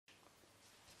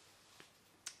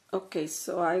Okay,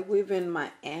 so I weave in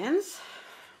my ends.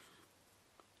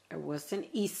 It wasn't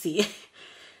easy,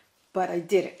 but I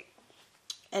did it.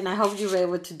 And I hope you were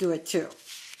able to do it too.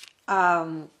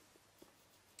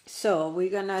 So we're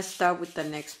gonna start with the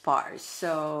next part.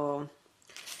 So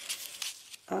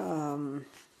we're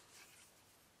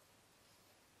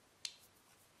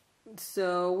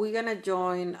gonna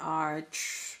join our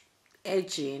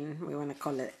edging, we want to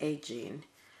call it edging,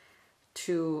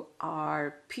 to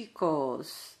our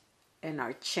picots and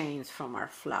our chains from our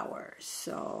flowers.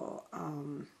 So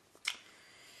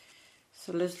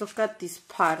so let's look at this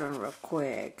pattern real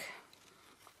quick.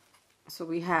 So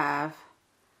we have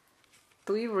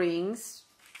three rings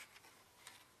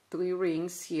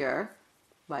here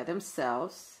by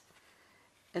themselves,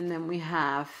 and then we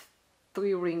have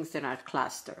 3 rings in our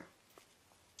cluster.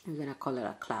 We're gonna call it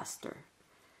a cluster,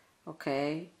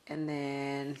 okay? And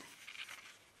then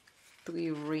 3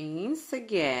 rings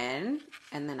again,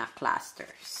 and then a cluster.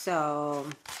 So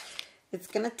it's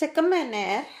gonna take a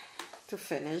minute to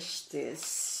finish this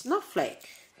snowflake,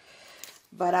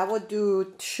 but I will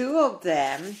do 2 of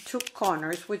them, 2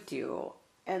 corners with you,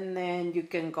 and then you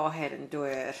can go ahead and do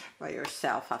it by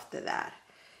yourself after that.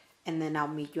 And then I'll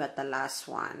meet you at the last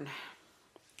one,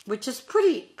 which is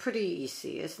pretty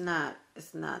easy. It's not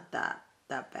that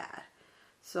bad.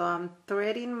 So I'm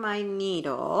threading my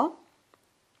needle,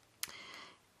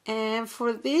 and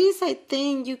for this I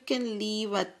think you can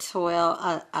leave a tail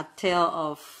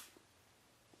of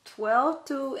 12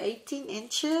 to 18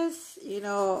 inches. You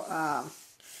know,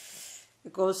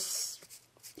 it goes,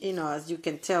 you know, as you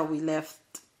can tell, we left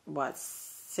what,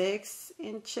 6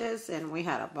 inches, and we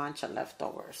had a bunch of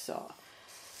leftovers. So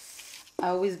I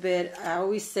always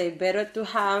say better to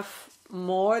have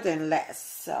more than less.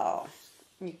 So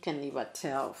you can leave a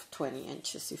tail of 20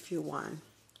 inches if you want.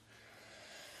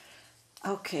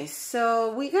 Okay,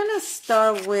 so we're gonna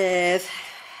start with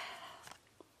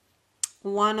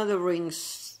one of the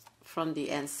rings from the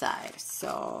inside.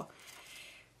 So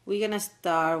we're gonna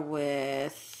start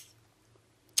with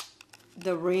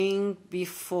the ring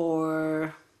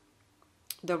before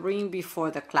the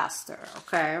cluster,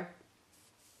 okay?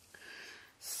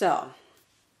 So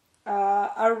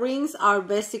our rings are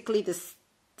basically the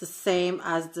same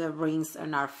as the rings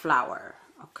in our flower,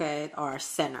 okay, or our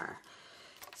center.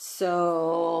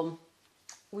 So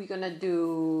we're gonna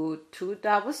do 2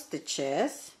 double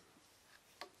stitches.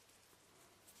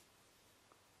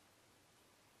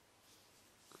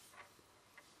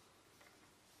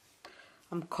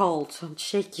 I'm cold, so I'm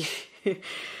shaky.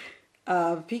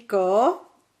 Picot,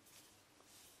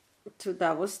 2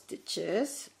 double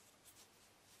stitches,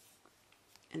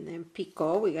 and then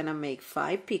picot. We're gonna make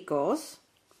 5 picots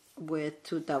with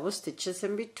 2 double stitches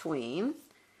in between.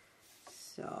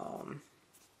 So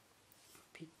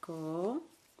picot,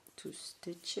 2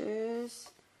 stitches,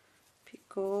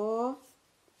 picot,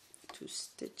 2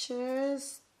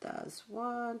 stitches. That's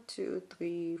 1, 2,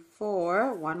 3,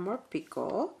 4. One more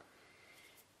picot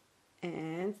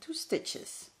and 2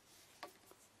 stitches.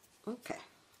 Okay,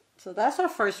 so that's our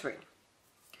first ring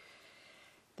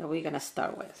that we're gonna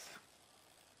start with.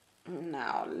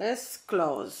 Now let's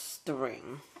close the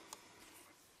ring.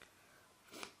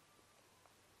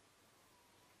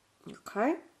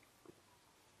 Okay,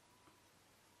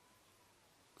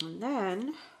 and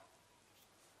then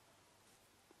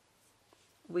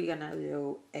we're gonna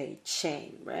do a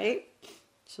chain, right?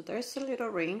 So there's a little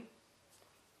ring.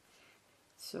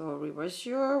 So reverse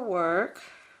your work,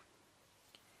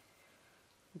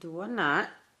 do a knot,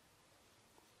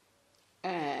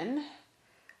 and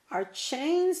our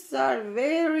chains are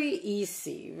very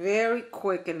easy, very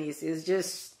quick and easy. It's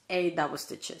just 8 double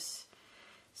stitches.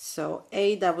 So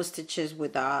 8 double stitches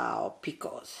without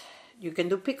picots. You can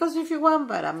do picots if you want,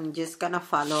 but I'm just gonna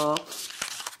follow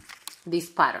this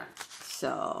pattern.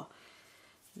 So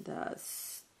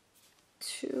that's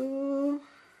 2,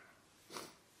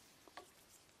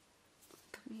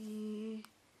 3,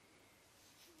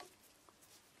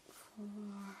 4,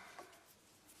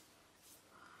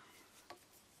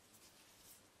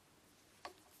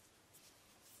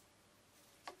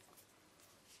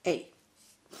 8.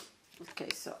 Okay,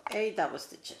 so 8 double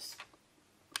stitches.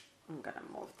 I'm gonna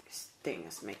move this thing,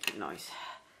 it's making noise.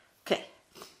 Okay,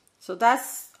 so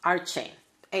that's our chain,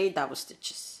 8 double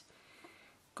stitches.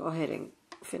 Go ahead and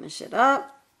finish it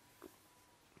up.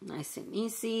 Nice and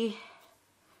easy.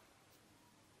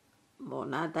 Well,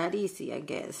 not that easy, I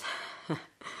guess.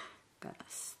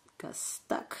 got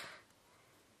stuck.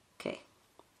 Okay,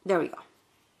 there we go.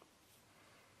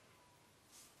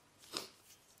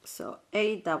 So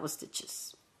 8 double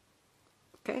stitches.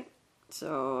 Okay,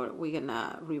 so we're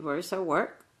gonna reverse our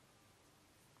work.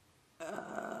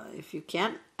 if you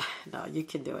can, no, you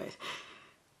can do it.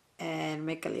 And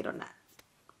make a little knot.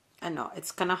 I know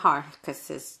it's kind of hard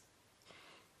because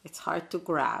it's hard to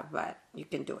grab, but you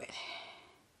can do it.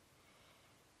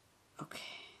 Okay,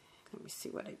 let me see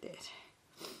what I did.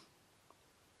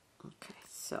 Okay,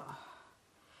 so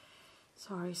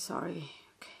sorry.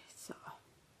 Okay, so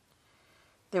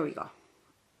there we go.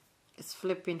 It's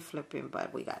flipping,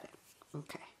 but we got it.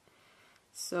 Okay,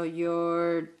 so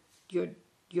your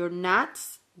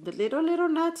knots, the little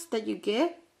knots that you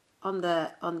get on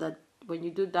the when you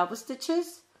do double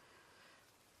stitches.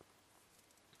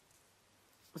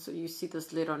 So you see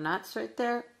those little knots right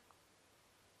there?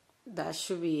 That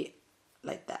should be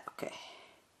like that, okay.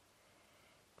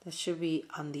 That should be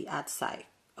on the outside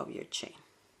of your chain.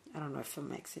 I don't know if it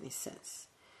makes any sense.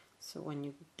 So when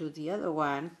you do the other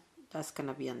one, that's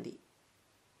gonna be on the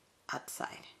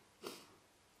outside.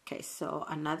 Okay, so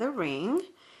another ring.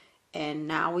 And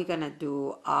now we're gonna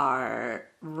do our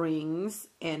rings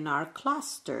in our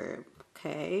cluster,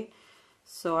 okay?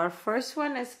 So our first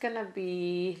one is gonna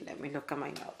be, let me look at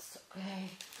my notes, okay?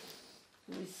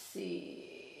 Let me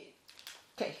see.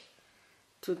 Okay,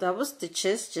 2 double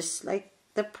stitches, just like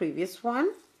the previous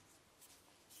one.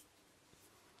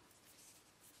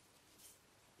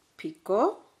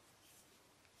 Picot,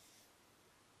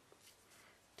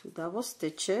 2 double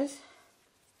stitches.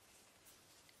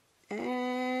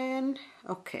 And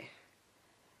okay,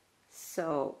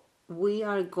 so we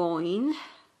are going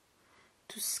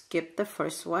to skip the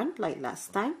first one like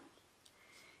last time,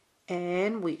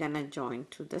 and we're gonna join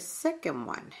to the second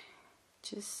one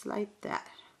just like that.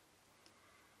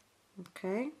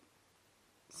 Okay,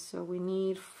 so we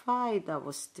need 5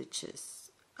 double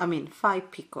stitches, I mean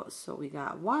 5 picots. So we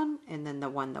got 1, and then the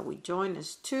one that we join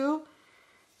is 2,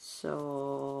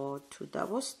 so 2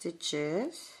 double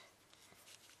stitches.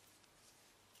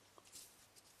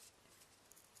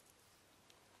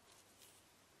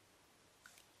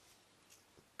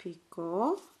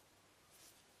 Picot,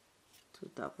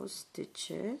 2 double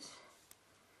stitches,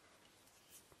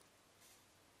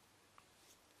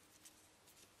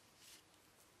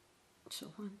 so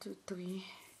 1, 2, 3,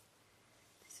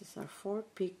 this is our 4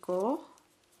 picot,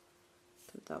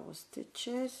 2 double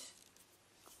stitches,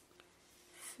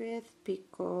 5th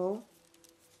picot,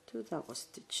 2 double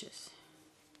stitches.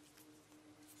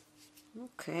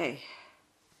 Okay,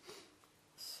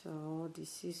 so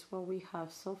this is what we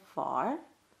have so far.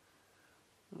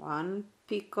 1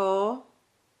 picot,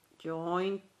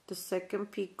 join the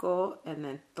second picot, and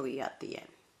then 3 at the end.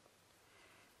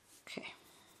 Okay,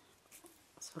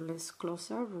 so let's close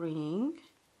our ring.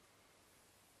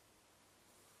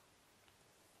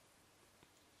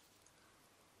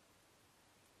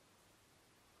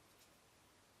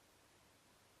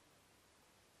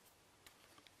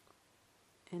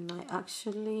 And I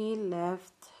actually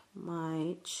left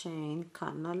my chain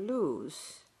kind of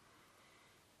loose.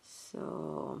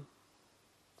 So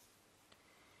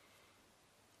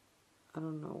I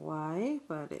don't know why,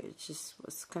 but it just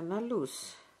was kind of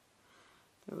loose.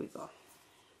 There we go.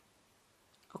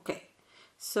 Okay,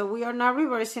 so we are not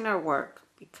reversing our work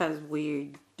because we're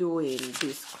doing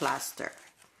this cluster.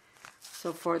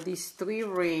 So for these 3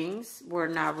 rings, we're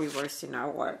not reversing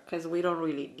our work because we don't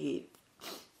really need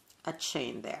a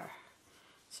chain there.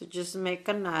 So just make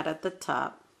a knot at the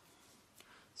top.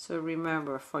 So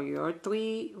remember, for your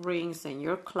 3 rings in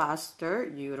your cluster,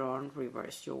 you don't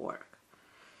reverse your work.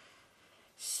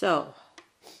 So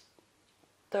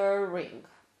 3rd ring,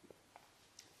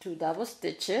 2 double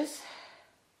stitches,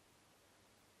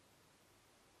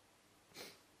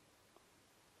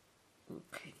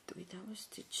 okay,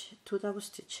 2 double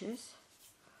stitches,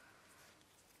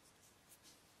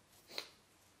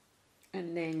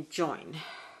 and then join.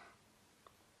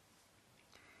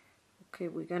 Okay,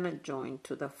 we're gonna join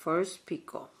to the first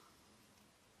picot.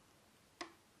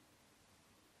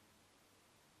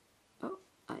 Oh,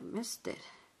 I missed it.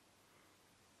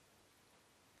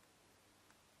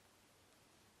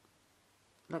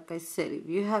 Like I said, if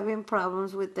you're having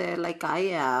problems with it like I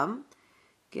am,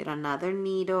 get another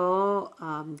needle,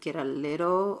 get a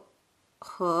little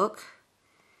hook,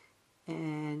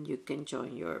 and you can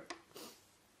join your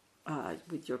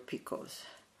with your picots.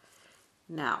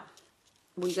 Now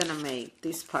we're gonna make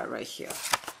this part right here.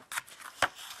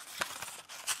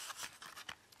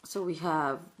 So we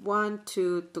have 1,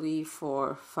 2, 3,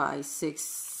 4, 5, 6,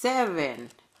 7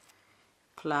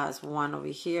 plus 1 over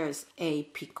here is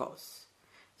 8 picots.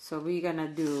 So we're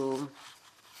gonna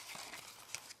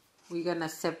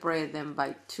separate them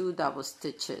by 2 double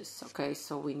stitches. Okay,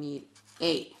 so we need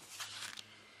 8.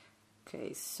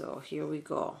 Okay, so here we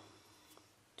go.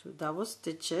 2 double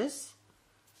stitches.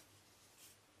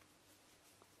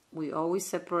 we always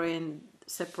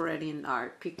separating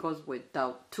our picots with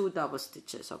 2 double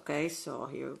stitches. Okay, so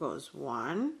here goes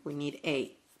 1. We need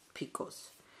 8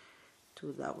 picots.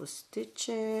 2 double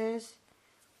stitches,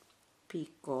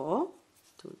 picot,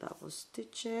 2 double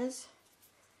stitches,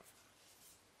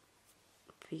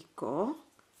 picot,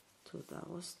 2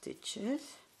 double stitches,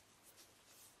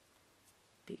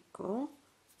 picot,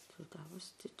 2 double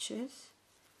stitches.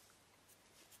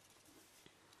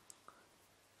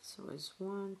 So it's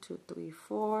 1, 2, 3,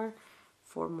 4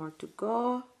 more to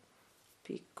go.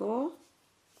 Picot,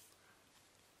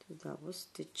 2 double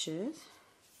stitches,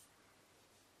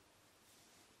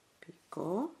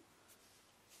 picot,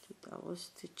 2 double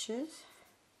stitches,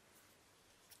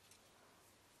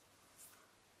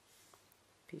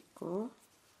 picot,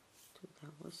 2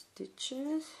 double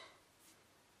stitches,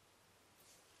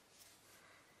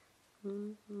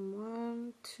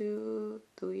 1, 2,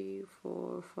 3,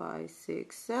 4, 5,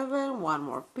 6, 7, 1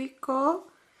 more picot,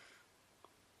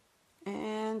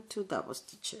 and 2 double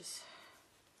stitches.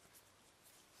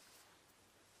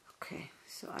 Okay,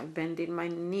 so I'm bending my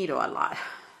needle a lot.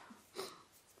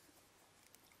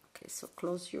 Okay, so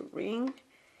close your ring.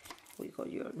 We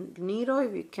got your needle,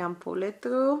 if you can pull it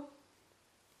through.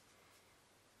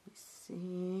 Let's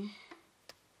see.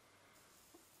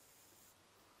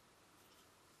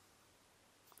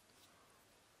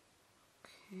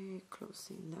 Okay,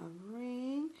 closing the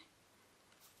ring.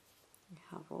 We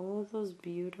have all those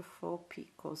beautiful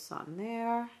picots on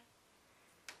there.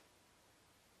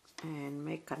 And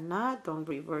make a knot, don't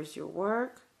reverse your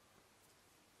work.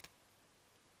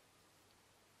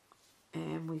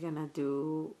 And we're gonna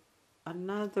do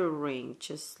another ring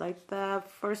just like the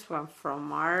first one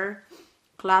from our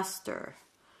cluster.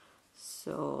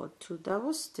 So 2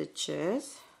 double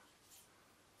stitches,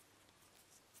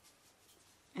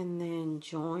 and then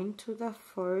join to the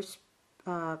first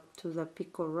to the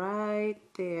picot right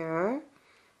there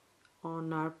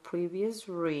on our previous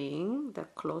ring, the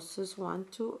closest one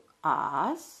to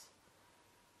us,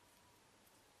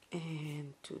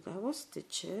 and 2 double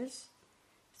stitches.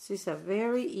 This is a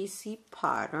very easy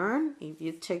pattern if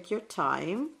you take your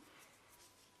time,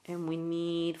 and we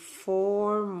need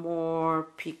 4 more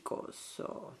picots.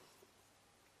 So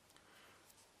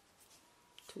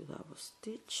 2 double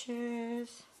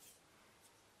stitches,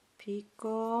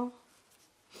 picot,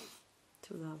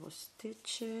 2 double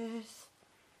stitches,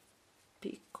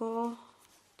 picot,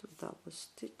 2 double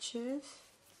stitches,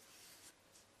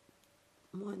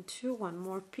 1, 2, 1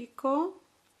 more picot,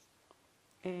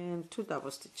 and 2 double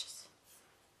stitches.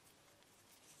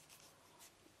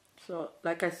 So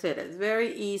like I said, it's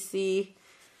very easy,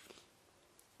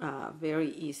 very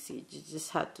easy. You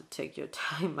just have to take your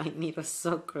time. My needle's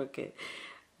so crooked,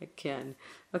 I can't.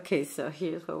 Okay, so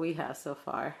here's what we have so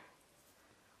far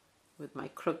with my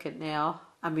crooked needle.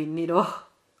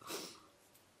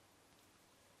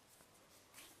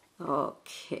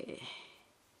 Okay,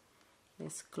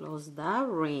 let's close that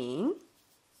ring.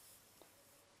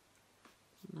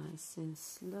 Nice and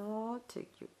slow,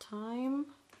 take your time.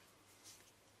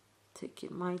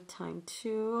 Taking my time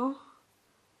too.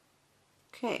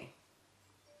 Okay,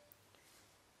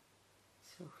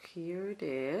 so here it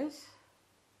is.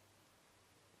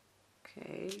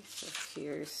 Okay, so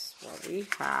here's what we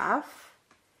have.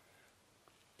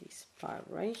 This part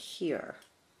right here.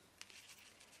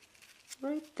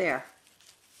 Right there.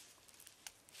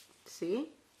 See?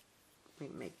 We're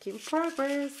making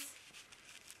progress.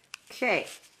 Okay,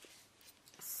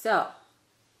 so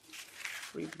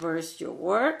reverse your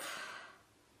work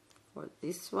for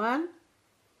this one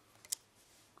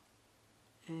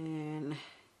and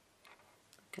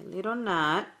make a little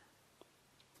knot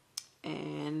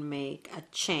and make a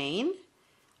chain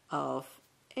of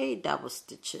 8 double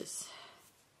stitches.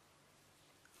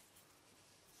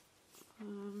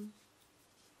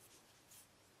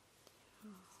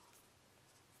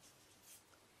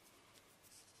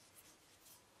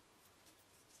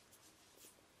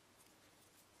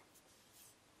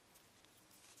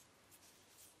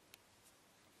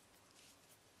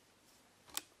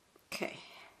 Okay,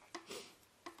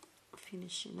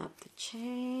 finishing up the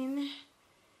chain.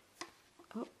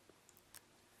 Oh,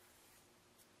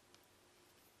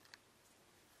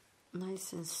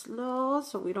 nice and slow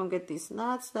so we don't get these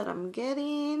knots that I'm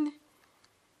getting.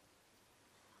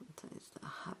 Sometimes that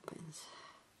happens.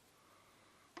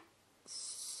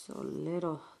 So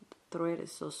little, the thread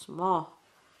is so small.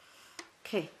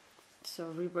 Okay, so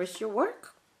reverse your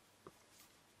work,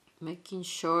 making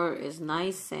sure it's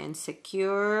nice and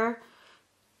secure.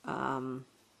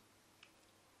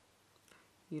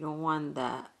 You don't want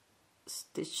the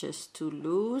stitches too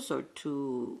loose or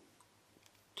too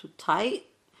tight,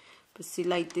 But see,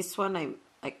 like this one,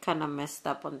 I kind of messed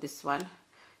up on this one.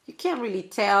 You can't really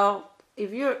tell.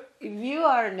 If you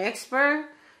are an expert,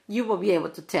 you will be able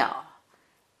to tell.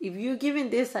 If you're giving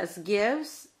this as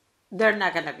gifts, they're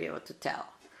not gonna be able to tell.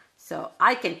 So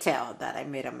I can tell that I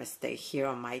made a mistake here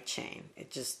on my chain.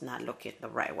 It's just not looking the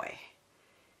right way,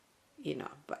 you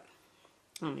know. But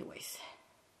anyways,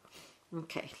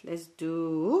 okay, let's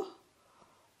do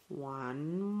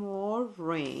one more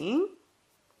ring.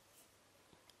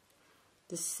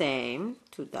 The same,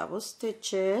 2 double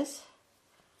stitches,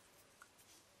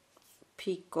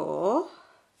 picot,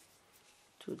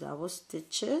 2 double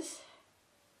stitches,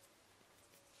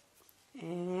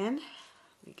 and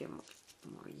let me get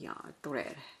more yarn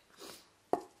thread.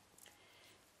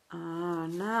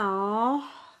 Now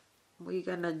we're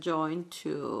gonna join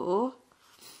to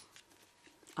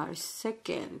our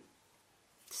second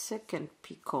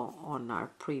picot on our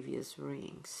previous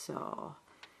ring. So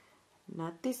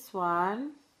not this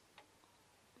one,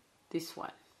 this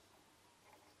one.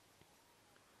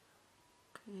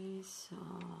 Okay, so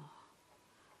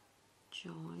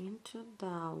join to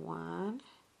that one.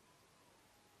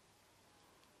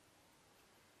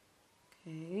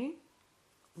 Okay,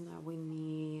 now we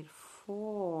need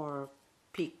 4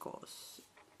 picots,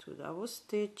 2 double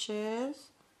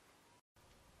stitches.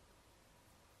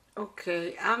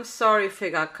 Okay, I'm sorry if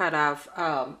it got cut off.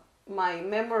 My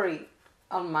memory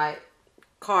on my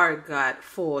card got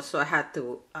full, so I had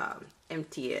to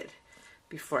empty it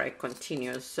before I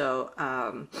continue. So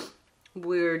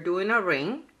we're doing a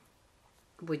ring.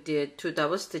 We did 2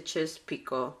 double stitches,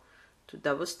 picot, 2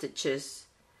 double stitches,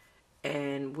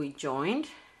 and we joined,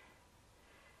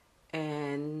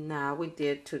 and now we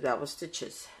did 2 double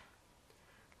stitches.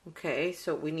 Okay,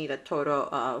 so we need a total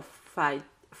of five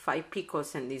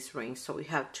picots in this ring, so we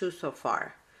have 2 so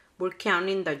far. We're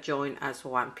counting the join as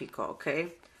 1 picot.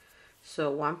 Okay,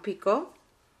 so 1 picot,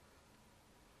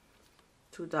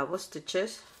 2 double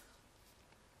stitches,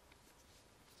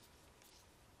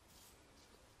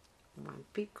 1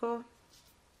 picot,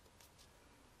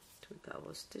 2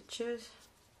 double stitches,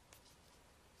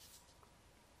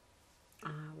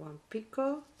 1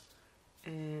 picot,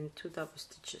 and 2 double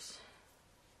stitches.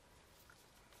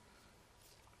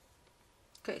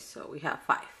 Okay, so we have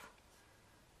 5.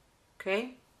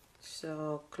 Okay,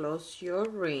 so close your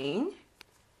ring.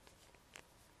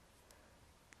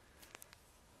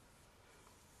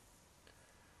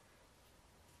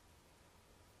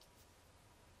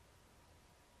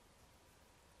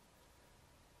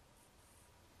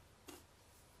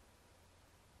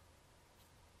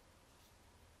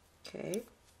 Okay,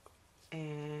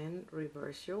 and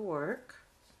reverse your work.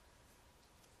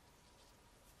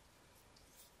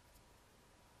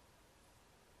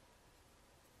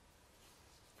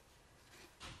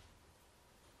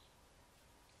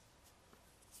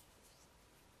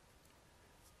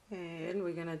 And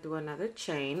we're gonna do another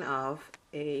chain of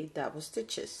 8 double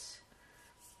stitches.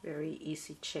 Very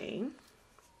easy chain.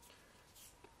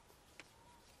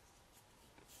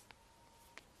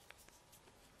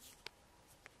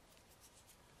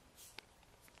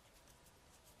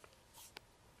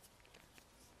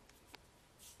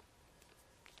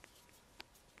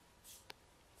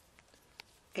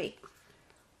 Eight.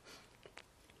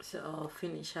 So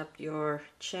finish up your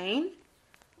chain.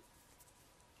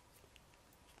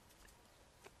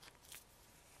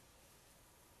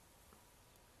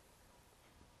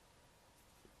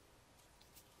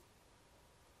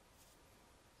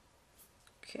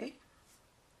 Okay,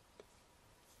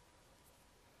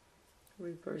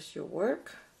 reverse your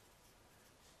work.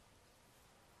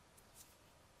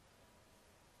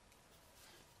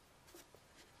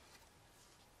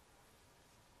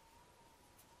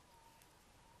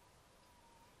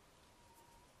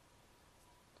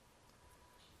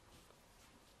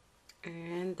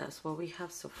 And that's what we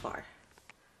have so far.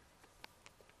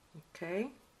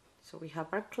 Okay, so we have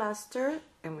our cluster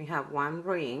and we have 1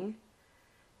 ring,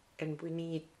 and we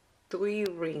need 3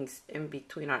 rings in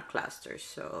between our clusters,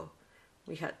 so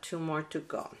we had 2 more to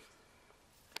go.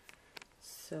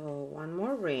 So 1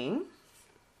 more ring,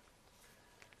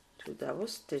 2 double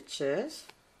stitches,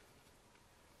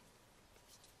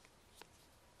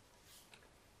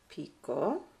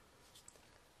 picot,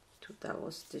 2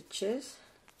 double stitches,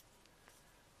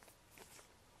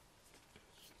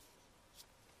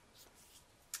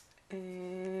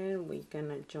 and we're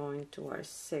gonna join to our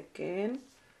second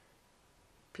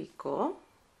picot,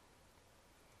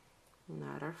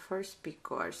 not our first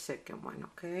picot, our second one.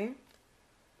 Okay,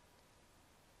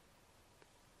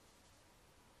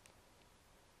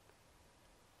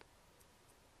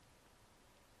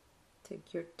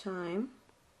 take your time.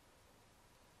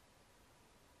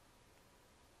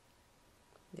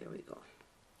 we go.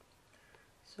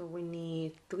 So we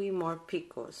need 3 more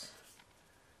picots.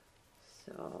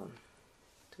 So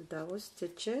 2 double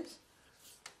stitches,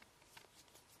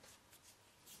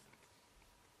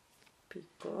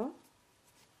 picot,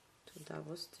 2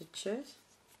 double stitches,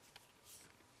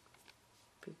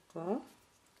 picot,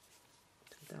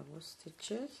 2 double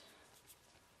stitches,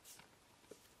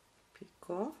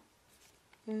 picot,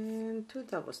 and 2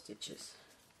 double stitches.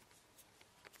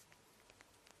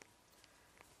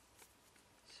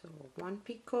 So 1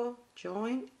 picot,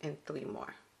 join, and 3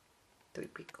 more, 3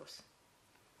 picots.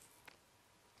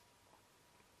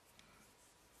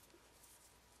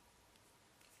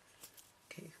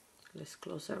 Okay, let's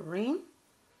close our ring.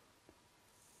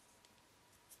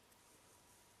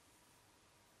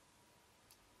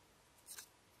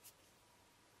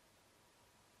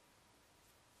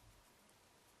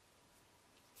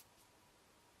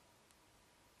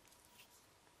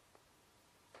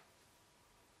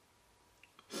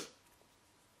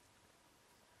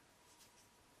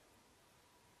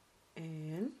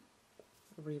 And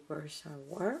reverse our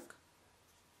work.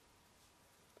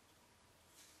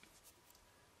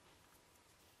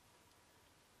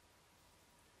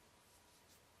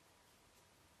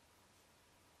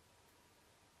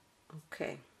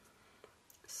 Okay,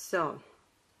 so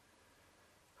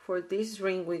for this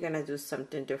ring we're gonna do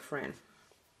something different.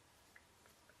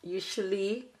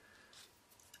 Usually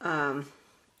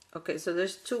okay, so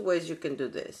there's 2 ways you can do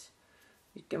this.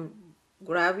 You can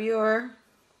grab your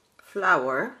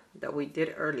flower that we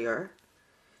did earlier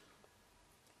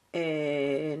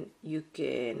and you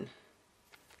can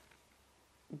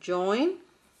join.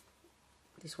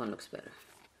 This one looks better.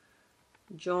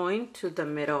 Join to the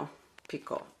middle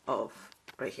picot of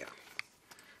right here.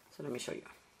 So let me show you.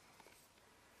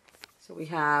 So we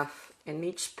have in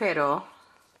each petal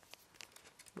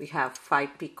we have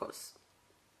 5 picots.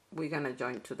 We're gonna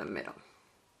join to the middle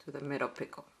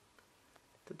picot,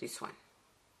 to this one.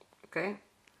 Okay,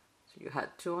 so you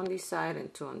had 2 on this side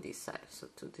and 2 on this side, so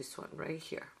to this one right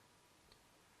here.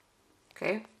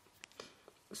 Okay,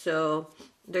 so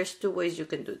there's 2 ways you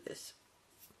can do this.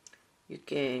 You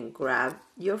can grab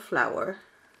your flower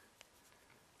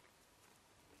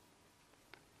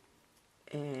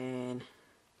and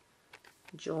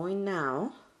join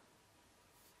now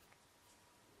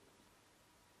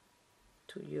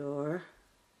to your,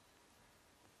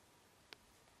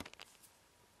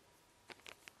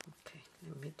 okay,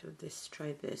 let me do this,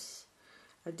 try this.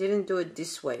 I didn't do it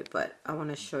this way, but I want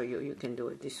to show you, you can do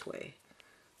it this way.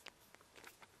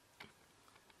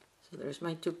 So there's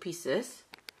my 2 pieces,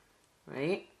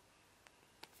 right?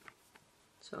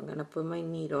 So I'm gonna put my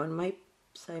needle on my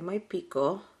side, my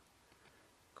picot,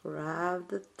 grab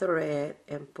the thread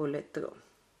and pull it through,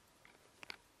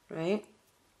 right?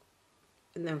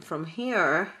 And then from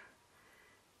here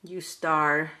you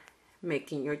start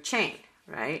making your chain,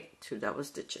 right? 2 double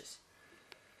stitches.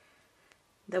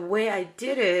 The way I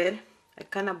did it, I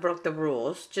kind of broke the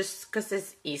rules just because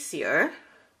it's easier.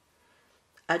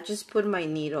 I just put my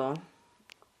needle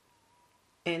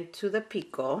into the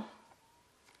picot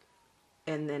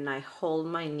and then I hold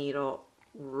my needle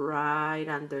right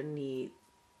underneath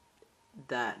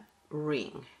that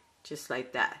ring, just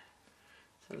like that.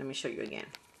 So let me show you again.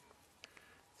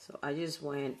 So I just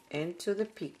went into the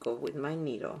picot with my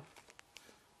needle.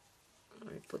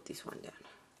 Let me put this one down.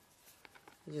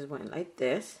 I just went like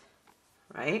this,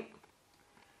 right?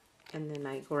 And then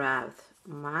I grabbed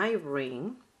my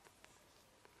ring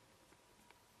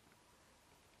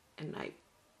and I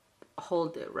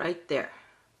hold it right there.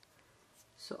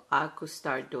 So I could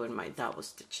start doing my double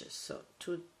stitches. So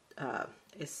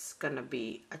it's gonna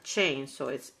be a chain, so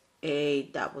it's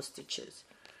 8 double stitches.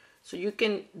 So you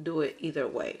can do it either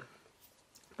way,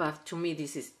 but to me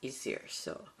this is easier.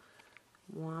 So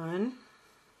 1,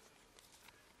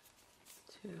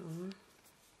 2,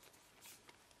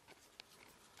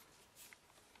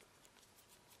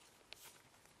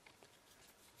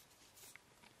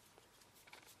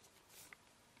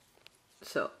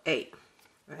 so 8,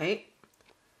 right?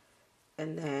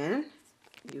 And then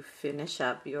you finish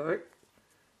up your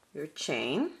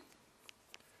chain.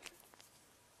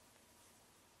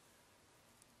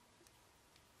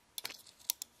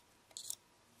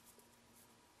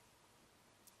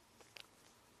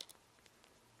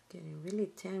 Getting really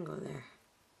tangled there.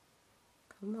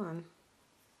 Come on.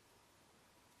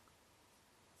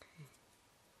 Okay.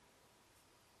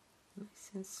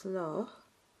 Nice and slow.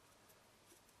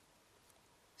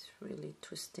 It's really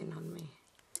twisting on me.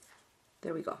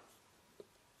 There we go.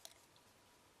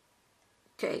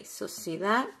 Okay, so see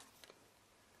that?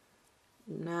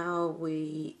 Now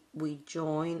we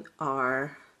join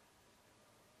our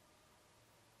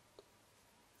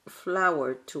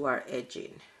flower to our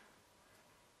edging.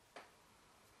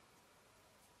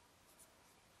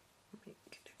 Let me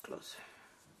get it closer.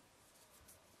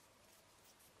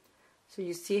 So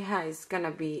you see how it's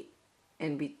gonna be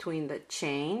in between the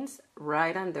chains,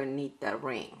 right underneath the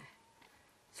ring.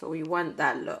 So we want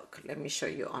that look. Let me show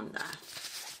you on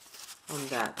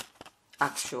that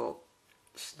actual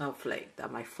snowflake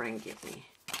that my friend gave me.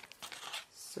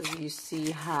 So you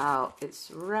see how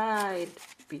it's right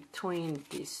between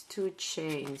these two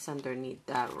chains underneath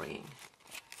that ring.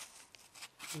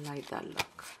 I like that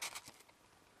look,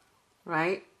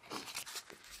 right?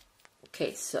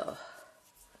 Okay, so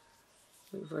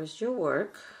reverse your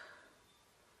work.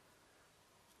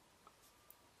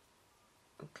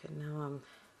 Okay, now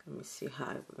let me see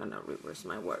how we're gonna reverse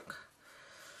my work.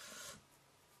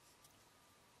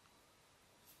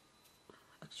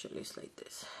 Actually, it's like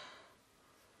this.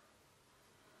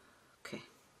 Okay.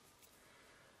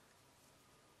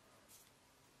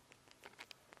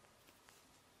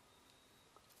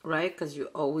 Right, because you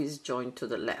always join to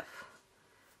the left.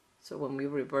 So when we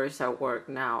reverse our work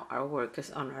now, our work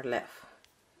is on our left.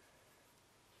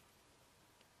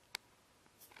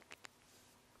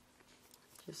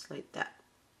 Just like that.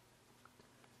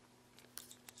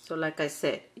 So like I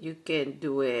said, you can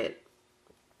do it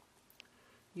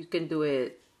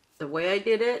the way I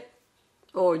did it,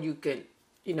 or you can,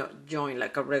 you know, join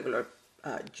like a regular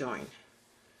join.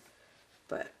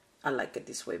 But I like it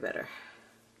this way better.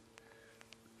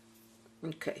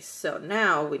 Okay, so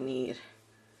now we need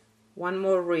one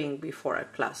more ring before our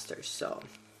cluster. So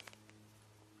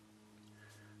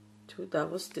 2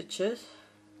 double stitches.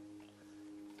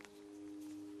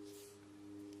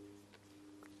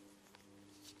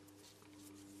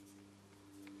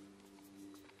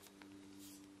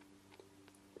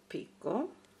 Picot,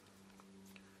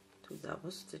 2 double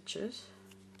stitches,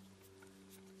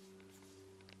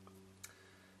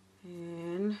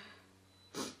 and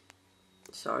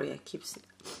sorry, I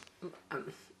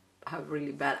have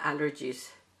really bad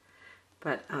allergies,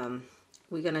 but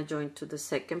we're gonna join to the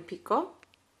second picot,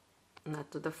 not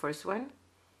to the first one.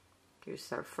 Here's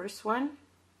our first one,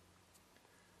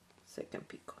 second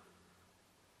picot.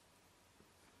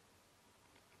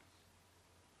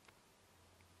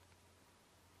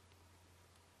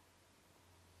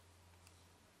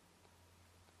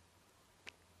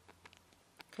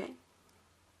 Okay,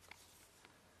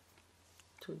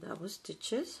 2 double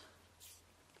stitches,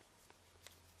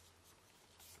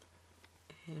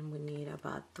 and we need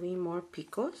about 3 more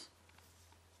picots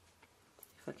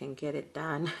if I can get it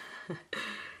done.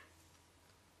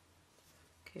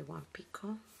 Okay, 1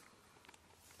 picot,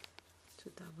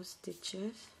 2 double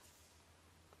stitches,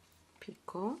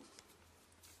 picot,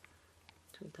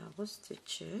 2 double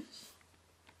stitches,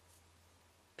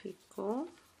 picot,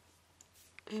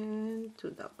 and 2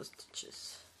 double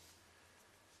stitches.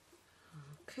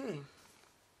 Okay,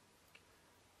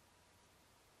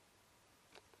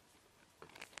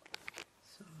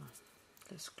 so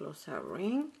let's close our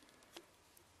ring.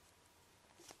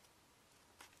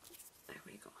 There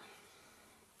we go.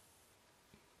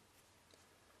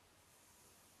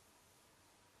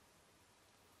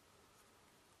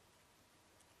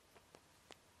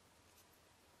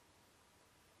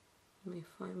 Let me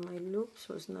find my loop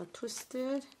so it's not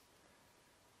twisted.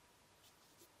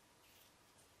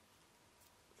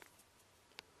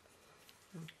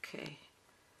 Okay,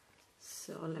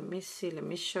 so let me see, let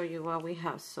me show you what we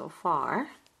have so far.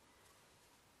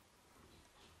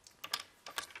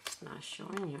 It's not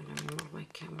showing you. Let me move my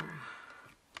camera.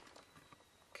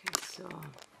 Okay, so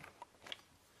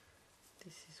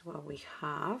this is what we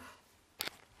have.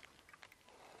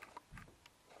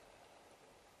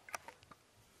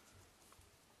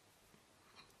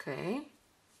 Okay,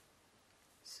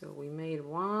 so we made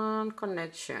one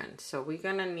connection, so we're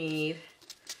gonna need,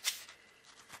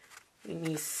 we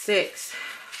need six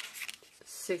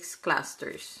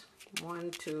clusters.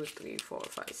 1, 2, 3, 4,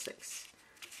 5, 6.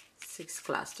 6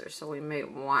 clusters. So we made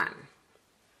 1.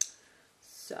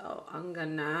 So I'm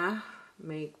gonna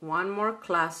make one more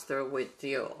cluster with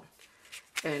you,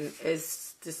 and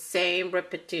it's the same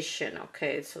repetition.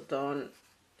 Okay, so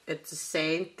it's the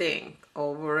same thing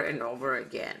over and over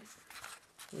again.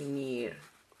 We need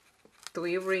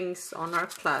 3 rings on our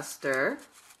cluster.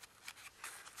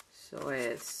 So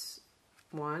it's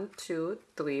 1, 2,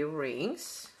 3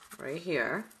 rings right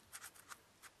here,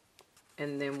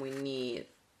 and then we need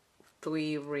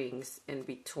 3 rings in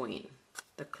between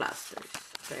the clusters.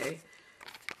 Okay,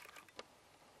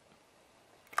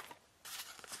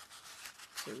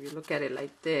 so if you look at it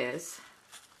like this,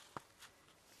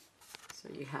 so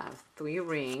you have 3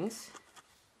 rings,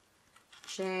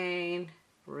 chain,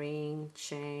 ring,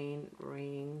 chain,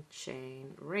 ring,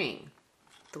 chain, ring,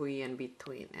 3 in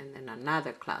between, and then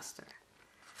another cluster,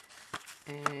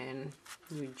 and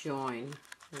you join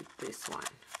with this one.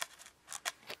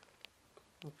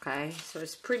 Okay, so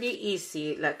it's pretty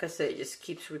easy. Like I said, it just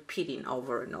keeps repeating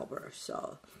over and over.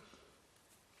 So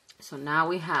now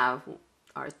we have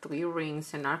our 3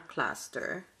 rings in our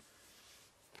cluster,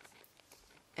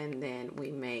 and then we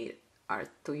made our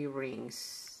 3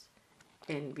 rings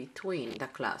in between the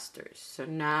clusters. So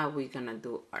now we're gonna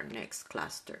do our next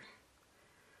cluster.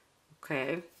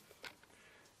 Okay,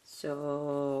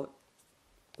 so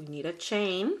we need a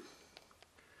chain.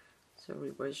 So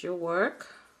reverse your work.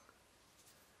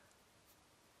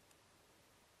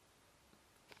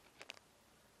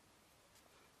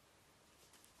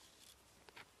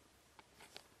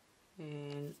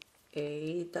 And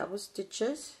 8 double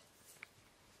stitches.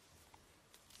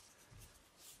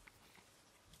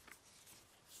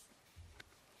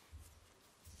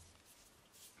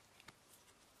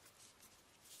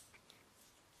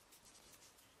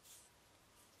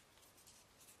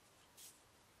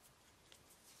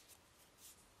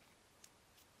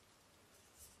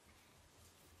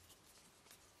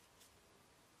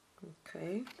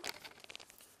 Okay,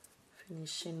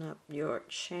 finishing up your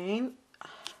chain.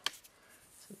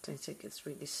 Sometimes it gets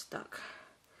really stuck,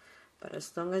 but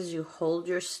as long as you hold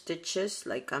your stitches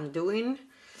like I'm doing,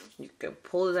 you can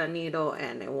pull the needle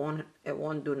and it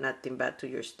won't do nothing bad to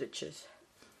your stitches.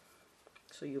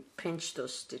 So you pinch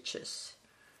those stitches.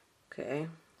 Okay,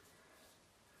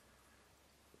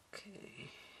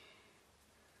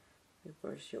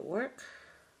 reverse your work.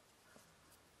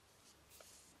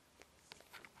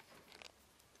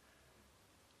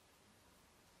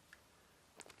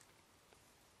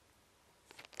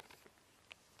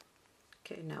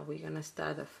 Okay, now we're gonna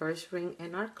start the first ring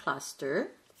in our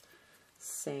cluster.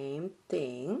 Same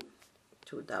thing,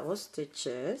 2 double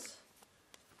stitches,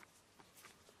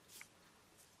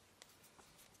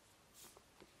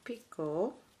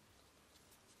 picot,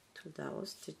 2 double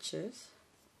stitches,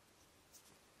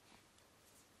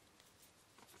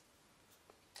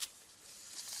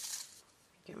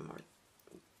 get more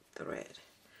thread.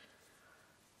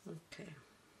 Okay,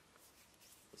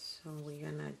 so we're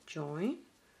gonna join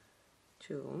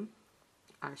to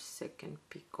our second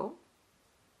picot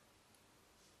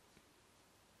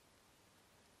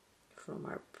from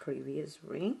our previous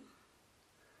ring,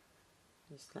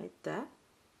 just like that.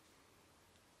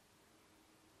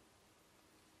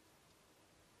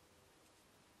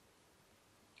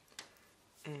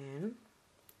 And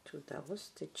 2 double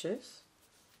stitches,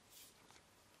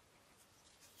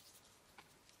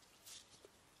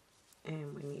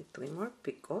 and we need 3 more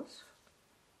picots.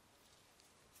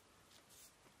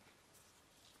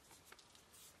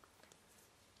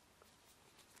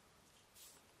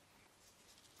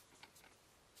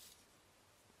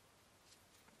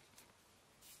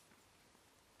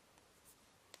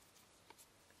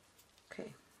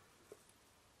 Okay,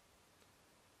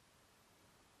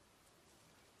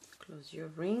 close your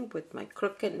ring with my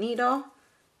crooked needle.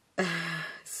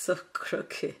 So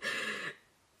crooked.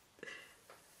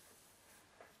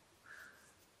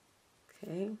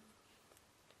 Okay,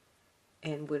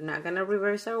 and we're not gonna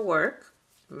reverse our work.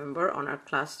 Remember, on our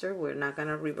cluster we're not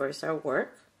gonna reverse our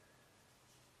work.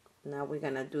 Now we're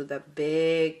gonna do the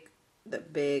big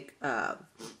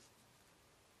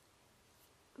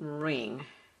ring.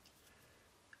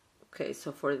 Okay,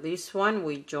 so for this one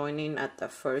we're joining at the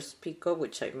first picot,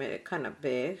 which I made it kind of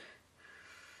big,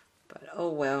 but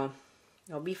oh well,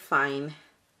 it'll be fine.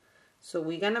 So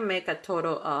we're gonna make a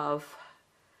total of,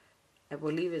 I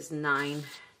believe it's nine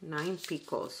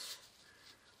picots.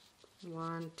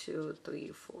 1, 2, 3,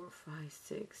 4, 5,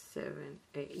 6, 7,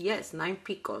 8. Yes, 9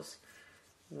 picots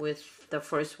with the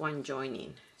first one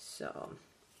joining. So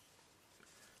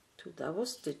 2 double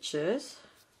stitches,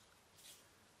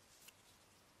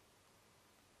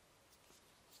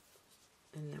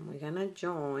 and then we're gonna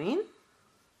join.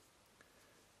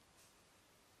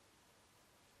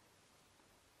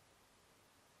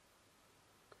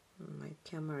 My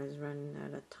camera is running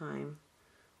out of time,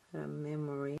 out of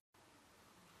memory.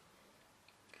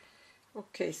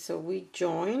 Okay, so we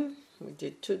join. We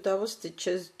did 2 double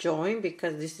stitches, join,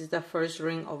 because this is the first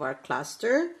ring of our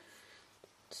cluster.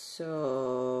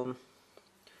 So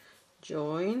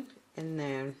join, and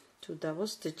then 2 double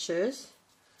stitches,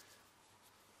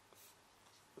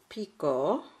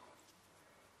 picot,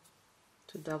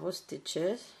 2 double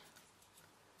stitches,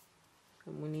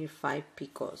 and we need 5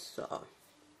 picots. So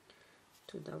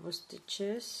 2 double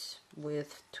stitches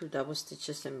with 2 double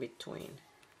stitches in between.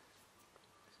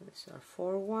 So these are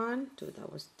 4, 1, 2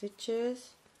 double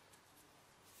stitches,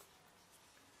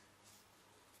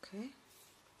 Okay.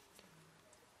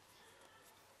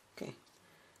 Okay,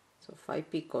 so 5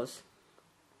 picos.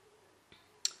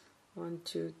 1,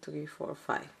 2, 3, 4,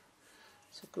 5.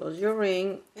 So close your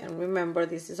ring, and remember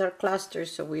this is our cluster,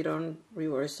 so we don't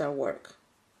reverse our work.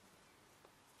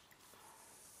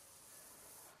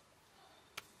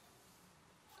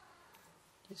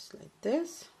 Just like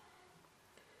this.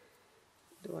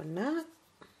 Do a knot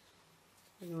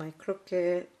with my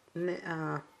crooked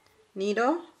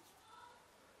needle,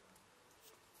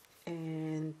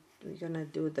 and we're gonna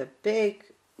do the big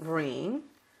ring.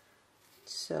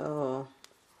 So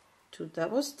 2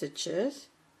 double stitches,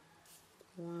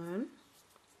 1,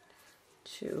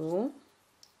 2,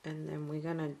 and then we're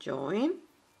gonna join.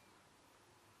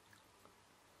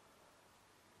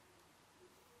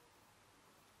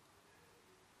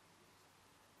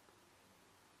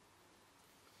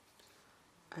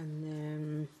 And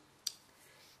then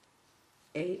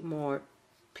 8 more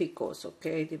picos,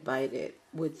 okay, divided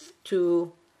with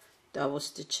 2 double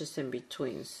stitches in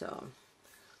between. So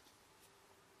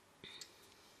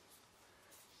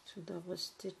 2 double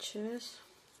stitches,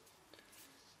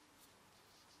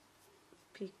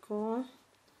 pico,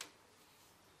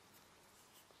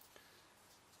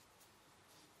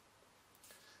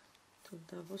 2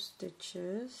 double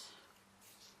stitches,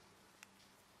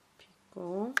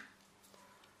 pico,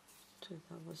 2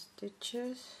 double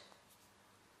stitches,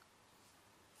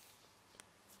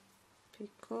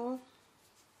 pico,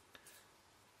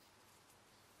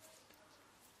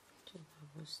 2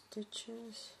 double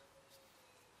stitches.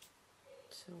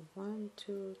 So 1,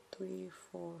 2, 3,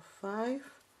 4,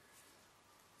 5,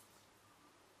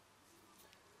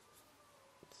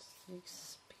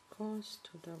 6 picos,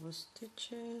 2 double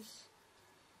stitches,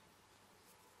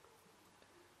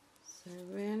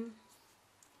 7,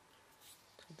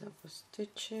 2 double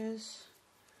stitches,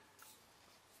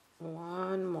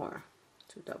 1 more,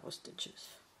 2 double stitches.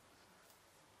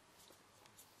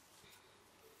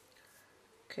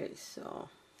 Okay, so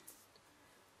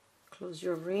close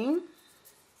your ring.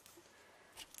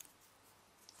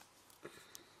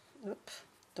 Oops,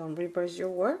 don't reverse your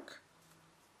work.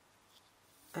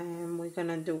 And we're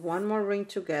gonna do 1 more ring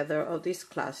together of this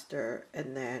cluster,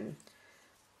 and then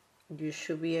you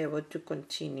should be able to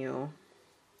continue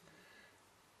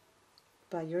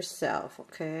by yourself,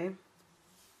 okay?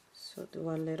 So do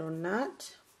a little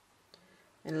knot,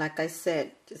 and like I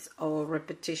said, it's all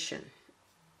repetition.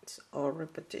 It's all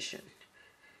repetition.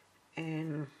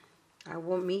 And I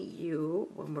will meet you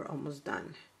when we're almost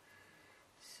done.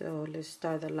 So let's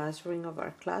start the last ring of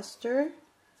our cluster.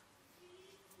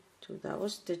 2 double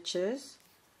stitches,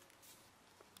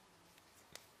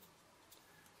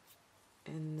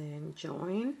 and then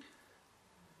join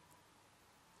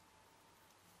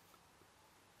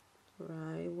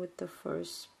right with the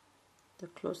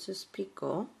closest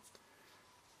picot,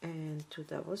 and 2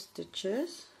 double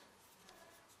stitches,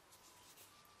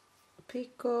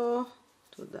 picot,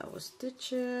 2 double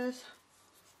stitches,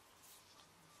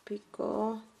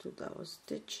 picot, 2 double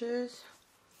stitches,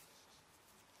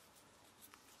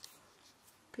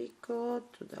 picot,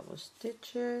 2 double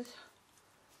stitches.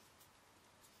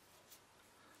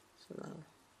 So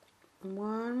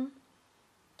 1,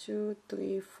 2,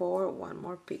 3, 4, 1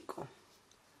 more picot.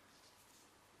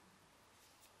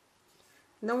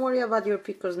 Don't worry about your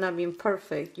picots not being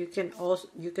perfect. You can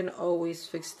always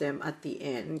fix them at the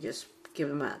end. Just give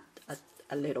them a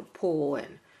little pull.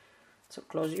 And so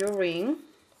close your ring.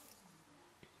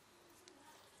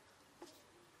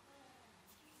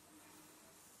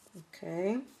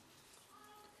 Okay.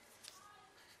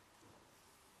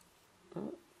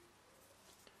 Oh,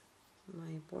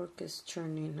 my work is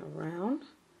turning around.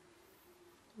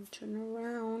 Turn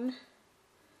around.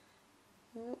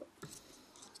 Oh.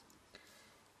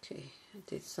 Okay, I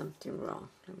did something wrong.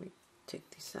 Let me take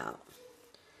this out.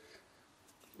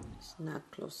 It's not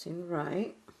closing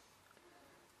right.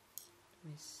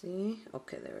 Let me see.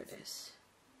 Okay, there it is.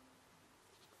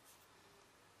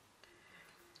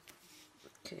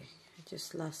 Okay, I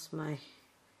just lost my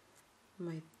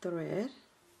thread.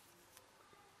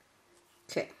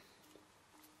 Okay.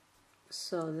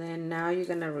 So then now you're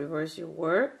gonna reverse your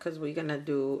work because we're gonna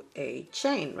do a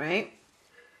chain, right?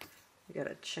 We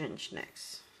gotta change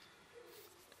next.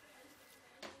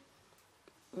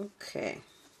 Okay.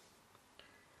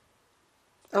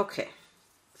 Okay,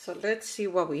 so let's see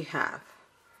what we have.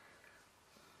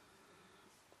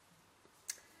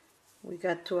 We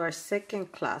got to our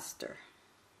second cluster.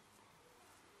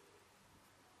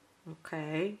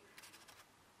 Okay.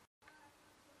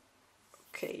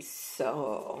 Okay,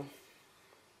 so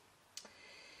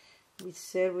we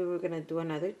said we were gonna do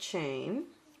another chain.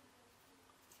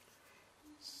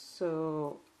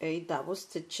 So 8 double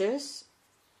stitches.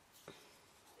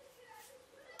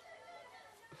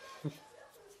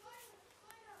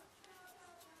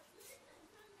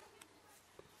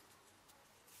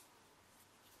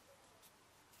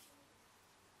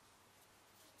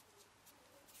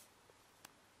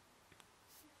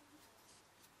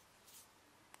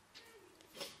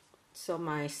 So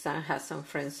my son has some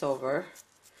friends over,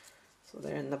 so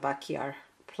they're in the backyard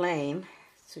playing,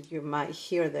 so you might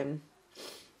hear them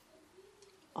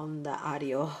on the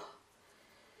audio.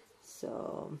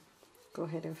 So go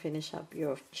ahead and finish up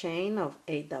your chain of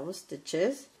 8 double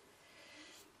stitches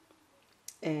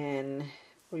and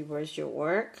reverse your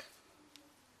work.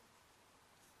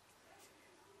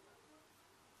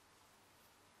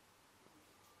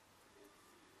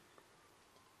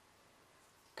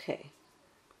 Okay.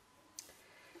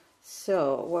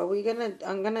 So what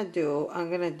I'm gonna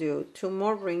do 2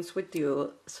 more rings with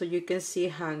you so you can see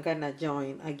how I'm gonna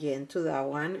join again to that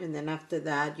one, and then after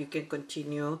that you can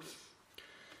continue,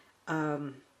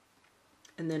 and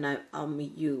then I'll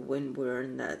meet you when we're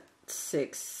in that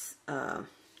 6th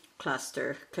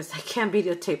cluster, because I can't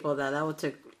videotape all that. That would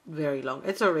take very long.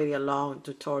 It's already a long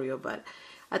tutorial, but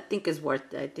I think it's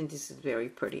worth it. I think this is very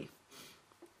pretty.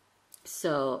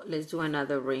 So let's do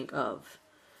another ring of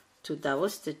 2 double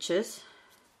stitches,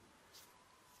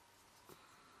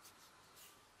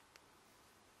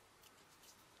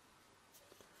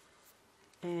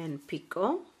 and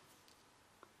picot,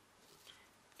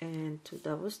 and 2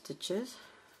 double stitches,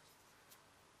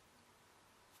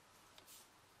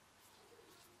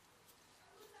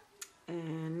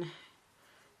 and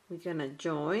we're gonna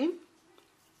join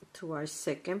to our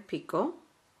 2nd picot.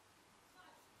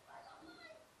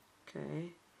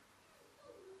 Okay.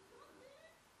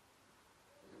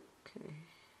 Okay.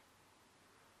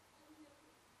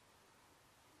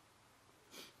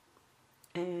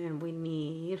 And we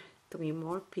need 3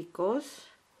 more picots.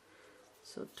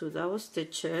 So 2 double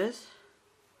stitches,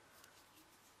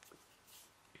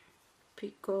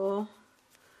 picot,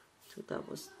 2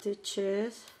 double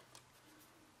stitches,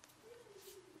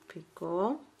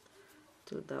 picot,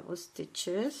 2 double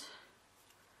stitches,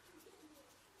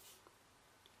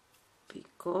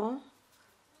 picot,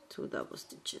 2 double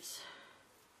stitches.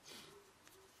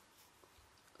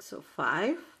 So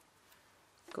 5.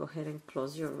 Go ahead and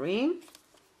close your ring.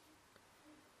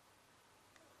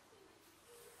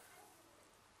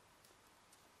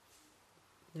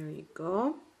 There you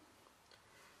go.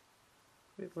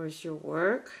 Reverse your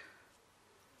work.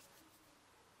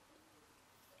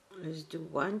 Let's do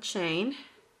 1 chain,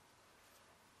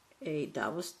 8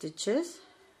 double stitches,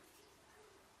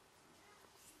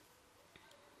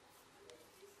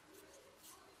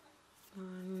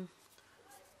 1,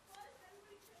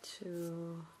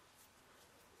 2,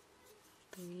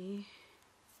 3,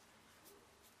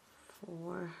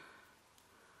 4, 5.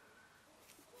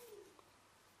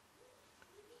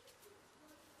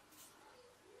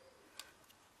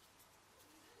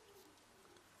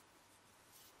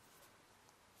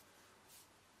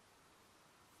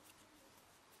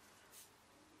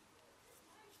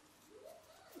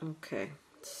 Okay,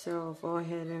 so go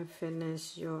ahead and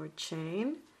finish your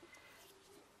chain.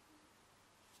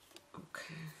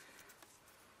 Okay.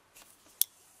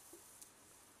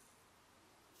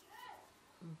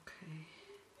 Okay.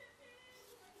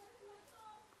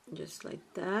 Just like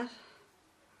that.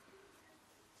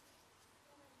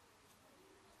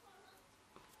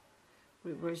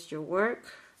 Reverse your work.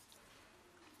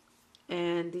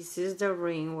 And this is the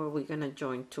ring where we're gonna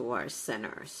join to our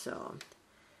center. So,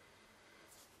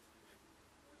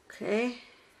 okay.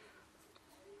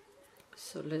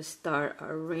 So let's start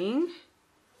our ring.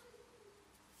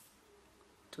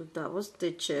 2 double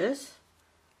stitches,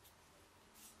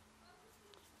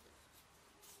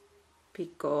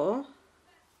 picot,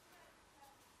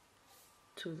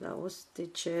 2 double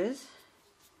stitches,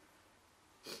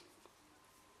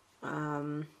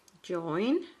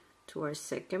 join to our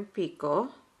 2nd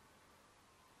picot,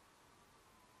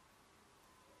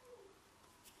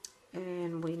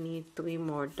 and we need 3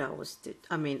 more double stitch,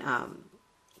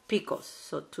 picots.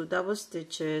 So 2 double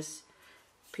stitches,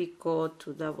 picot,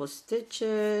 2 double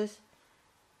stitches,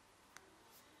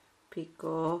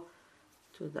 picot,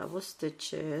 2 double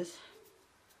stitches,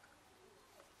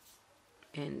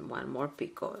 and 1 more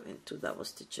picot and 2 double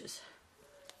stitches.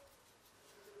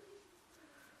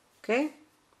 Okay,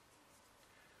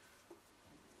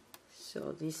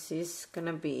 so this is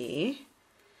gonna be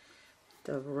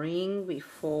the ring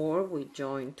before we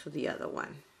join to the other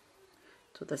one,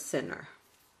 to the center.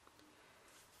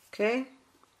 Okay,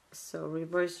 so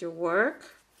reverse your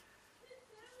work,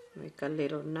 make a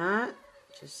little knot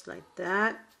just like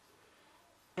that,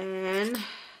 and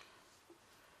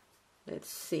Let's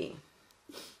see.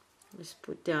 Let's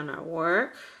put down our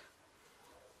work.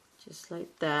 Just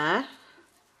like that.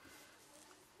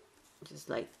 Just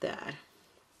like that.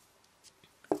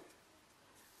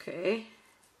 Okay.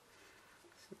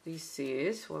 So this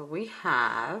is what we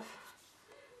have.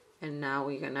 And now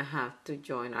we're gonna have to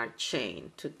join our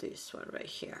chain to this one right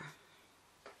here.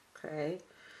 Okay.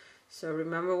 So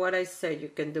remember what I said, you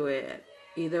can do it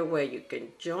either way. You can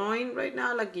join right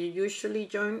now like you usually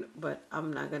join, but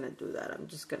I'm not gonna do that. I'm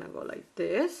just gonna go like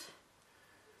this.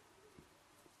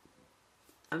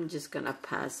 I'm just gonna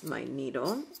pass my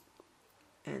needle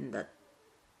and that.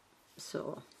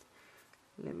 So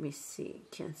let me see,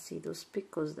 can't see those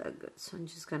pickles that good. So I'm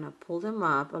just gonna pull them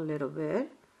up a little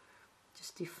bit,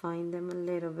 just define them a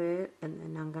little bit, and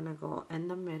then I'm gonna go in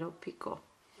the middle pico,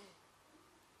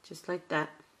 just like that.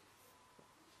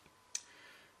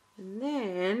 And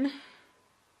then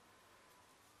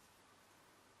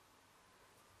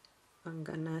I'm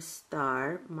gonna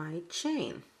start my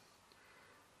chain.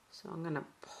 So I'm gonna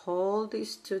pull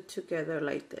these two together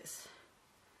like this.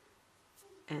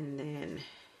 And then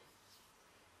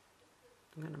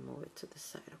I'm gonna move it to the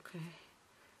side, okay?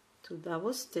 2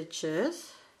 double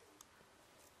stitches.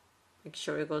 Make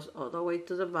sure it goes all the way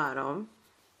to the bottom.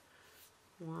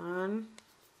 1,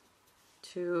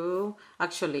 2,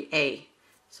 actually A,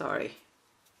 sorry.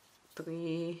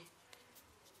 3,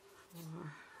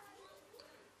 4,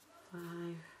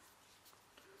 5,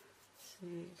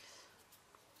 6,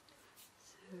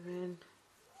 7,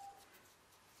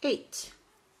 8.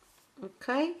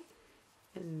 Okay,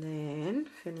 and then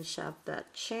finish up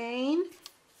that chain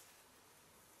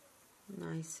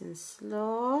nice and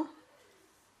slow,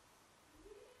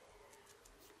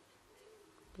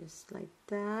 just like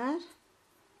that.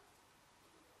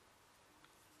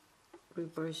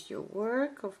 Reverse your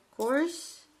work, of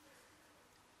course,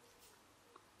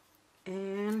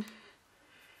 and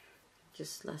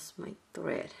just lost my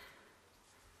thread.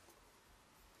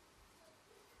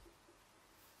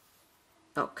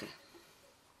 Okay,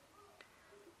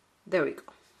 there we go.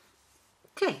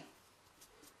 Okay,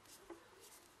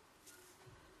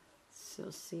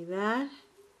 so see that?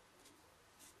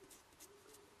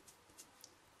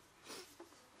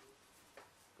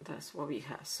 That's what we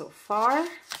have so far.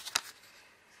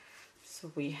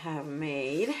 So we have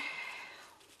made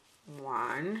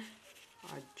one,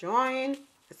 a join,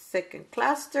 a second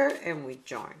cluster, and we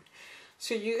join.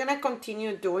 So you're gonna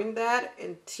continue doing that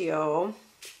until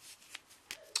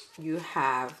you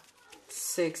have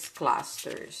 6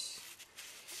 clusters,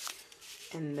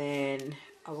 and then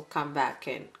I will come back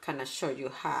and kind of show you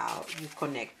how you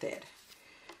connect it.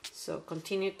 So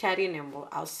continue tatting, and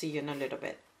I'll see you in a little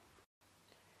bit.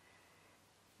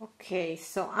 Okay,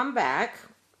 so I'm back.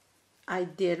 I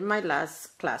did my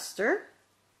last cluster,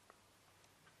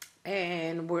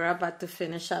 and we're about to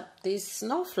finish up this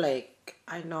snowflake.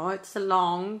 I know it's a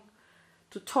long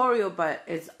tutorial, but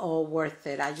it's all worth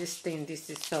it. I just think this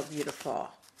is so beautiful.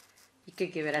 You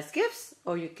could give it as gifts,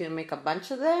 or you can make a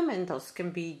bunch of them, and those can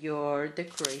be your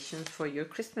decorations for your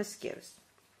Christmas gifts.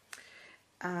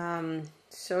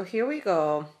 So here we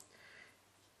go.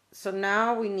 So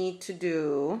now we need to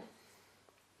do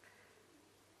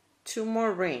 2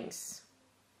 more rings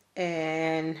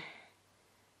and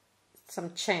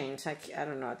some chains. I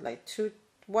don't know, like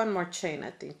 1 more chain,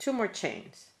 I think 2 more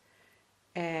chains,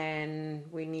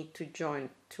 and we need to join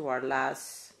to our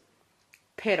last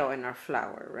petal in our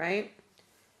flower, right?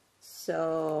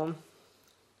 So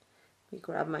we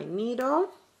grab my needle,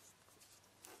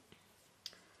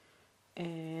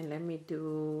 and let me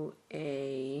do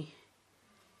a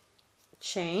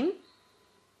chain.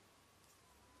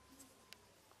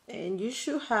 And you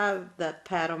should have that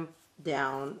pattern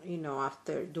down, you know,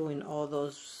 after doing all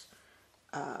those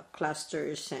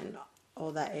clusters and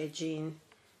all that edging.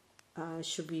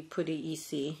 Should be pretty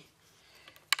easy.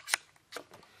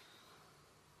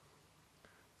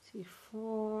 See,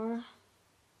 4,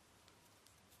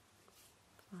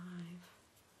 5,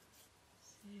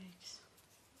 6,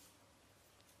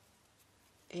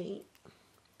 8.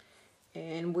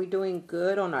 And we're doing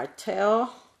good on our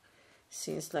tail.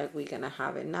 Seems like we're gonna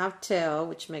have enough tail,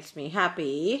 which makes me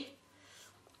happy.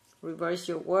 Reverse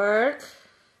your work.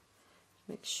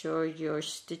 Make sure your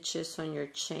stitches on your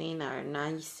chain are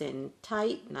nice and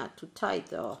tight, not too tight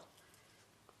though.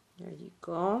 There you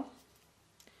go.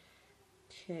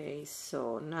 Okay,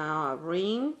 so now a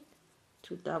ring,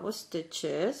 2 double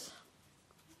stitches,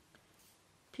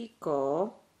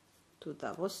 picot, 2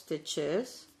 double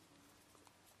stitches,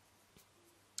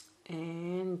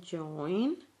 and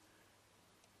join.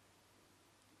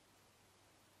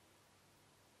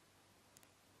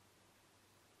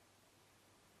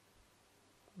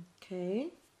 Okay,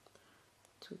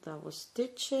 2 double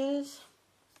stitches,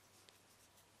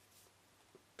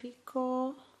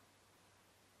 picot,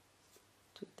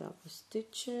 2 double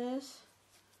stitches.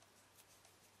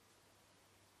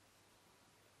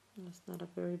 That's not a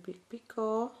very big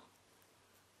picot.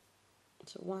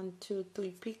 So 1, 2,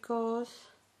 3 picots.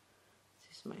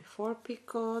 This is my 4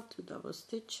 picot, 2 double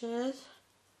stitches,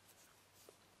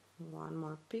 1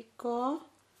 more picot,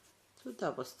 2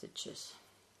 double stitches,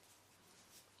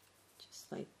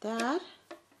 just like that,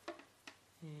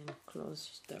 and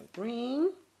close the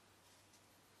ring.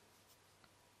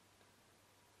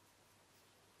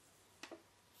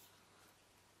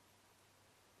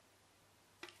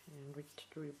 And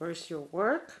reverse your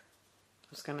work. I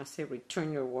was gonna say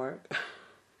return your work.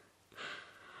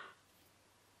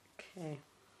 Okay,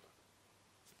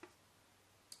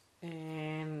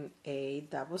 and 8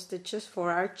 double stitches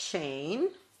for our chain.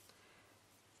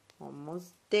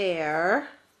 Almost there.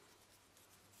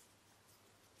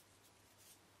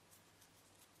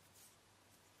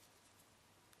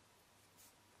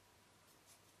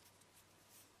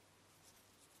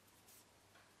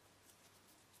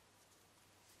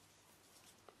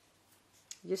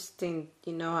 Just think,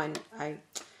 you know, I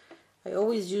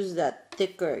always use that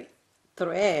thicker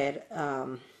thread,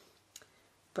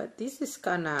 but this is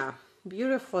kind of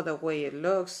beautiful the way it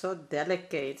looks, so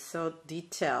delicate, so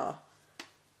detailed.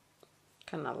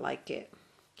 Kind of like it.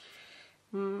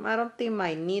 I don't think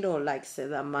my needle likes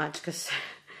it that much because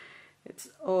it's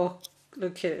all,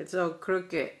 look at it, it's all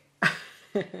crooked.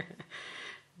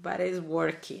 But it's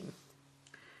working.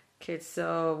 Okay,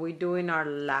 so we're doing our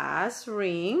last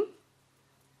ring.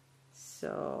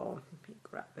 So let me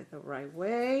grab it the right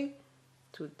way.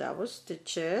 2 double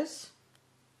stitches,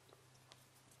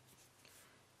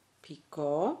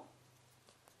 picot,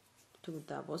 2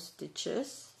 double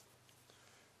stitches,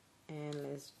 and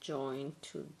let's join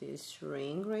to this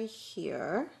ring right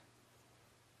here.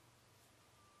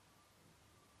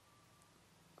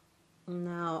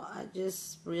 Now I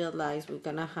just realized we're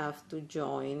gonna have to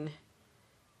join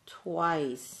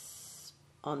twice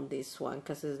on this one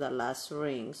because it's the last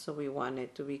ring, so we want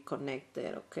it to be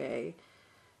connected. Okay,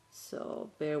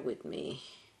 so bear with me.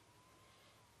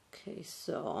 Okay,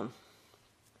 so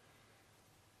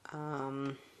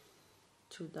 2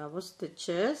 double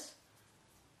stitches,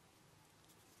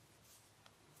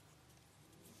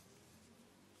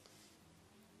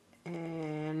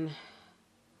 and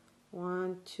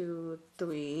 1, 2,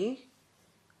 3.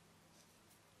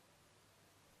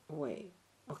 Wait,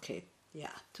 okay,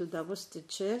 yeah, 2 double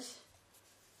stitches,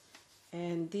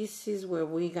 and this is where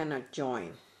we're gonna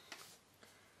join.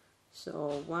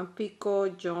 So 1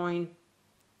 picot, join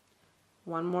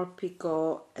 1 more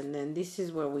picot, and then this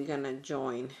is where we're gonna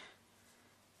join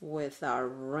with our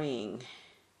ring.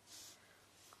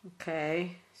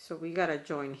 Okay, so we gotta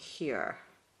join here,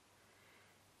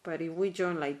 but if we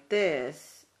join like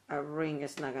this, our ring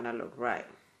is not gonna look right.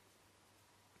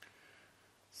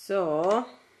 So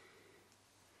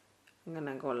I'm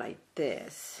gonna go like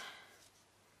this.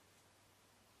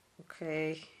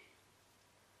 Okay, I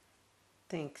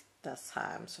think that's how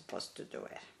I'm supposed to do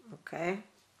it. Okay,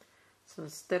 so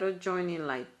instead of joining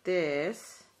like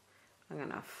this, I'm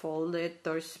gonna fold it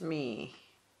towards me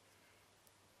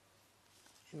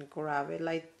and grab it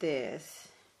like this,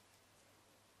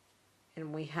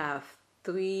 and we have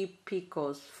 3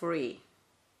 picots free.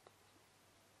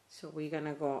 So we're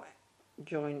gonna go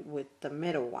join with the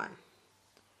middle one.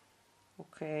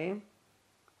 Okay,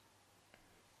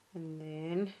 and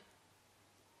then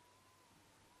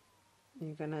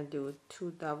you're gonna do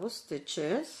 2 double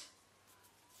stitches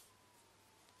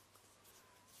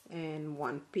and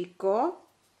 1 picot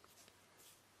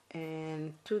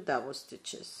and 2 double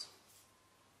stitches.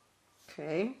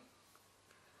 Okay,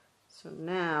 so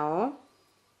now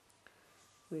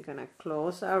we're gonna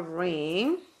close our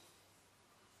ring,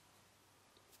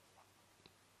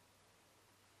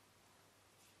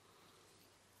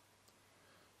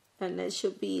 and it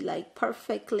should be like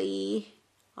perfectly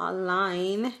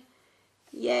aligned.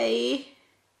 Yay!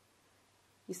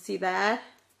 You see that?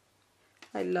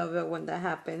 I love it when that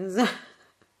happens.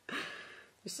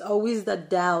 There's always the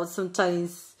doubt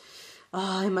sometimes.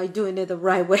 Oh, am I doing it the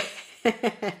right way?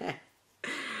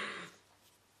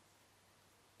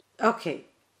 Okay,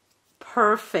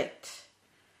 perfect.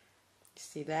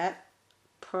 See that?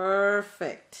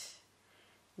 Perfect.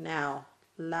 Now,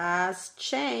 last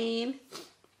chain,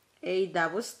 8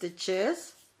 double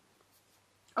stitches.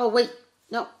 Oh, wait,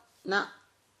 no,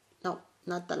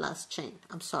 not the last chain.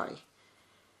 I'm sorry.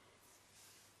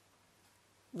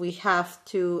 We have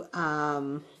to,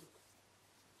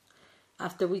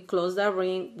 after we close that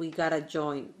ring, we gotta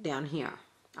join down here.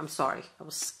 I'm sorry, I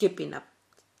was skipping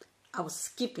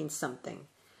something.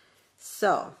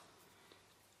 So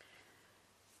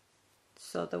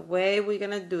the way we're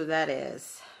gonna do that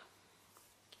is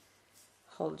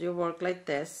hold your work like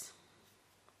this,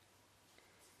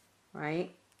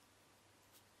 right?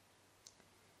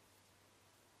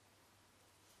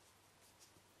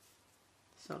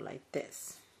 So like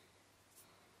this,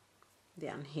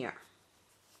 down here.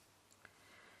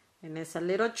 And it's a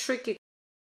little tricky